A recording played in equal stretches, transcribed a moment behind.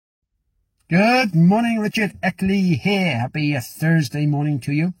Good morning, Richard Eckley here. Happy Thursday morning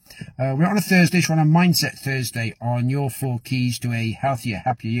to you. We're on a Thursday, so we're on a Mindset Thursday on your 4 keys to a healthier,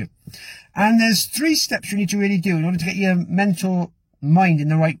 happier you. And there's 3 steps you need to really do in order to get your mental mind in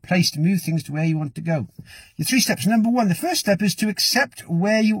the right place to move things to where you want to go. Your 3 steps. Number 1, the first step is to accept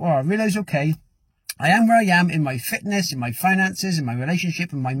where you are. Realize, okay, I am where I am in my fitness, in my finances, in my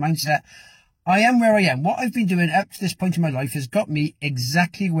relationship, in my mindset. I am where I am. What I've been doing up to this point in my life has got me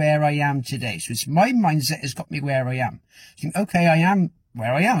exactly where I am today. So it's my mindset has got me where I am. So you think, okay, I am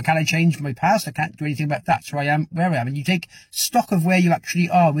where I am. Can I change my past? I can't do anything about that. So I am where I am. And you take stock of where you actually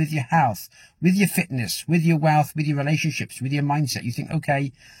are with your health, with your fitness, with your wealth, with your relationships, with your mindset. You think,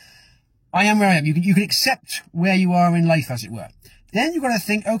 okay, I am where I am. You can accept where you are in life, as it were. Then you've got to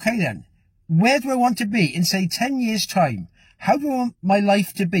think, okay, then, where do I want to be in, say, 10 years' time? How do I want my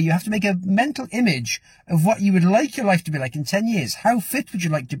life to be? You have to make a mental image of what you would like your life to be like in 10 years. How fit would you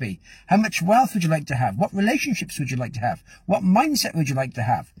like to be? How much wealth would you like to have? What relationships would you like to have? What mindset would you like to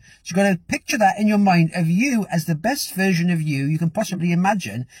have? So you've got to picture that in your mind of you as the best version of you can possibly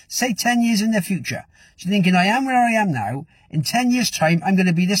imagine, say 10 years in the future. So you're thinking, I am where I am now. In 10 years' time, I'm going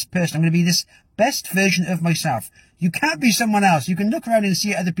to be this person. I'm going to be this best version of myself. You can't be someone else. You can look around and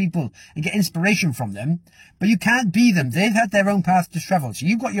see other people and get inspiration from them, but you can't be them. They've had their own path to travel. So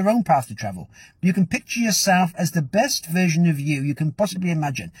you've got your own path to travel. You can picture yourself as the best version of you can possibly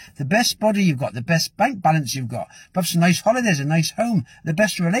imagine. The best body you've got, the best bank balance you've got, perhaps some nice holidays, a nice home, the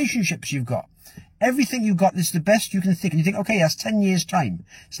best relationships you've got. Everything you've got is the best you can think. And you think, okay, that's 10 years' time.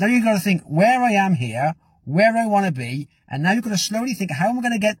 So now you've got to think where I am here, where I want to be, and now you've got to slowly think, how am I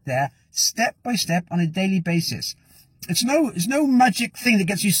going to get there step by step on a daily basis? It's no magic thing that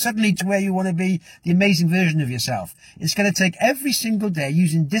gets you suddenly to where you want to be, the amazing version of yourself. It's going to take every single day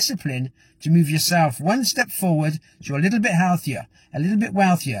using discipline to move yourself one step forward so you're a little bit healthier, a little bit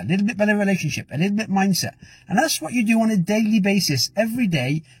wealthier, a little bit better relationship, a little bit mindset. And that's what you do on a daily basis, every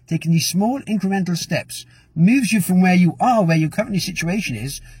day, taking these small incremental steps, moves you from where you are, where your current situation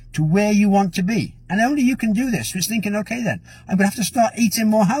is, to where you want to be. And only you can do this. So it's thinking, okay then, I'm going to have to start eating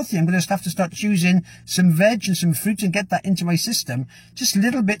more healthy. I'm going to have to start choosing some veg and some fruit and get that into my system. Just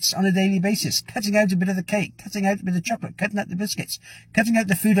little bits on a daily basis. Cutting out a bit of the cake, cutting out a bit of chocolate, cutting out the biscuits, cutting out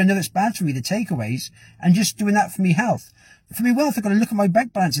the food I know that's bad for me, the takeaways, and just doing that for me health. For me wealth, I've got to look at my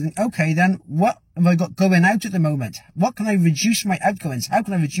bank balance and think, okay then, what have I got going out at the moment? What can I reduce my outgoings? How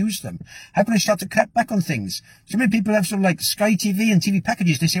can I reduce them? How can I start to cut back on things? So many people have sort of like Sky TV and TV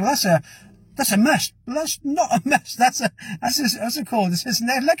packages. They say, well, that's a must. Well, that's not a must. That's a called. It's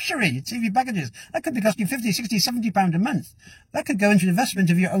luxury TV packages. That could be costing 50, 60, 70 pound a month. That could go into investment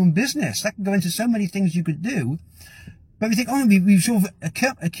of your own business. That could go into so many things you could do. But we think, oh, we've sort of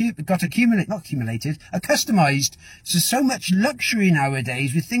customized to so much luxury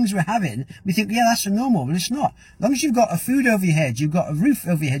nowadays with things we're having. We think, yeah, that's normal. But it's not. As long as you've got a food over your head, you've got a roof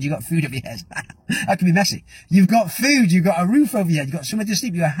over your head, you've got food over your head. That can be messy. You've got food, you've got a roof over your head, you've got somewhere to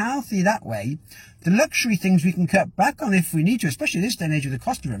sleep. You're healthy that way. The luxury things we can cut back on if we need to, especially this day and age with the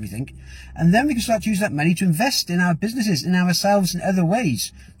cost of everything. And then we can start to use that money to invest in our businesses, in ourselves in other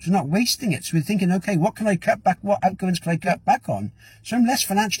ways. So we're not wasting it. So we're thinking, okay, what can I cut back? What outgoings can I cut back on? So I'm less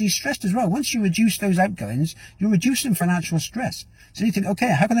financially stressed as well. Once you reduce those outgoings, you're reducing financial stress. So you think,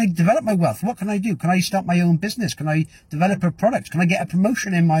 okay, how can I develop my wealth? What can I do? Can I start my own business? Can I develop a product? Can I get a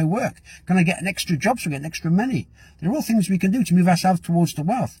promotion in my work? Can I get an extra job so I get extra money? There are all things we can do to move ourselves towards the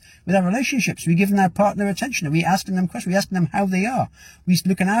wealth. With our relationships, we're giving our partner attention. Are we asking them questions? We're asking them how they are. We're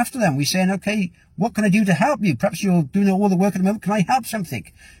looking after them. We're saying, okay, what can I do to help you? Perhaps you're doing all the work at the moment. Can I help something?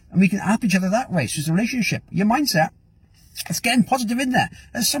 And we can help each other that way. So it's a relationship. Your mindset, it's getting positive in there.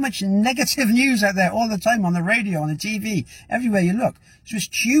 There's so much negative news out there all the time on the radio, on the TV, everywhere you look. So it's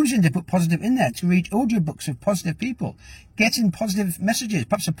choosing to put positive in there, to read audiobooks of positive people, getting positive messages,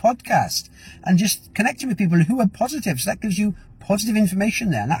 perhaps a podcast, and just connecting with people who are positive. So that gives you positive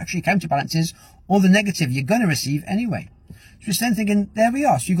information there, and that actually counterbalances all the negative you're going to receive anyway. So it's then thinking, there we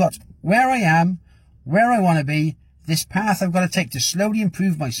are. So you've got where I am, where I want to be, this path I've got to take to slowly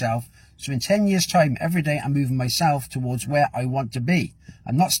improve myself. So in 10 years' time, every day I'm moving myself towards where I want to be.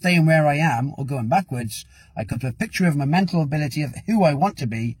 I'm not staying where I am or going backwards. I got a picture of my mental ability of who I want to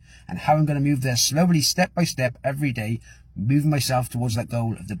be and how I'm going to move there slowly, step by step, every day, moving myself towards that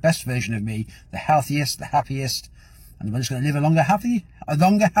goal of the best version of me, the healthiest, the happiest, and I'm just going to live a longer,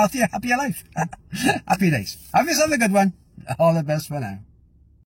 healthier, happier life. Happy days. Have yourself a good one. All the best for now.